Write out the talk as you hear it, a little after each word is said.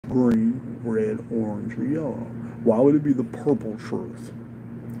green, red, orange, or yellow? Why would it be the purple truth?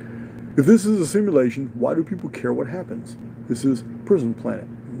 If this is a simulation, why do people care what happens? This is Prison Planet,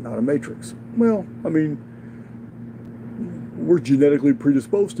 not a matrix. Well, I mean, we're genetically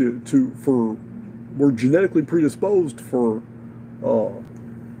predisposed we're genetically predisposed for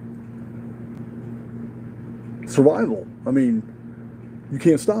survival. I mean, you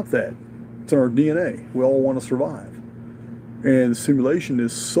can't stop that. It's in our DNA. We all want to survive. And simulation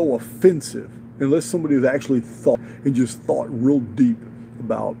is so offensive unless somebody has actually thought and just thought real deep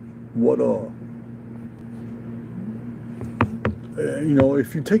about what you know,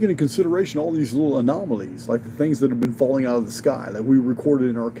 if you take into consideration all these little anomalies, like the things that have been falling out of the sky, that we recorded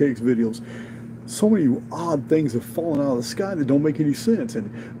in Archaix videos, so many odd things have fallen out of the sky that don't make any sense.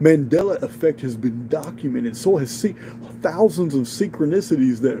 And Mandela effect has been documented. So has thousands of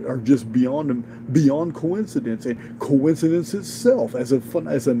synchronicities that are just beyond coincidence, and coincidence itself as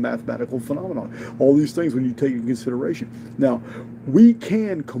a mathematical phenomenon. All these things when you take into consideration. Now, we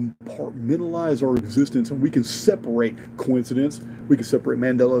can compartmentalize our existence, and we can separate coincidence. We can separate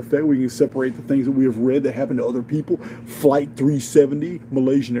Mandela effect. We can separate the things that we have read that happened to other people. Flight 370,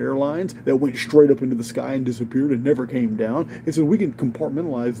 Malaysian Airlines, that went straight up into the sky and disappeared and never came down. And so we can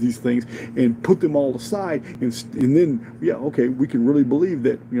compartmentalize these things and put them all aside, and then, yeah, okay, we can really believe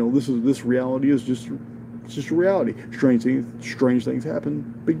that, you know, this reality is just a reality. Strange things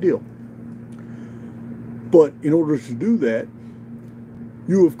happen. Big deal. But in order to do that,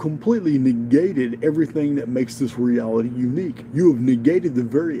 you have completely negated everything that makes this reality unique. You have negated the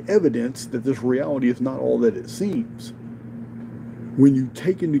very evidence that this reality is not all that it seems. When you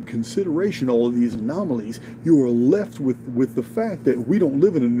take into consideration all of these anomalies, you are left with the fact that we don't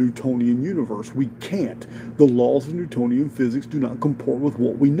live in a Newtonian universe. We can't. The laws of Newtonian physics do not comport with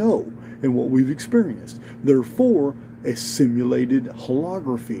what we know and what we've experienced. Therefore, a simulated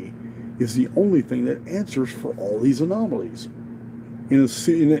holography is the only thing that answers for all these anomalies. In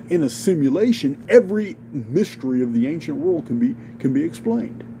a simulation, every mystery of the ancient world can be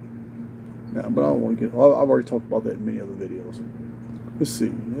explained. Now, but I don't want to get. I've already talked about that in many other videos. Let's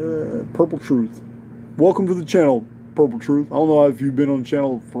see. Purple Truth. Welcome to the channel, Purple Truth. I don't know if you've been on the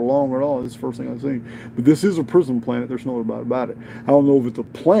channel for long or not. This is the first thing I've seen. But this is a prison planet. There's no doubt about it. I don't know if it's a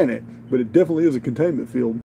planet, but it definitely is a containment field.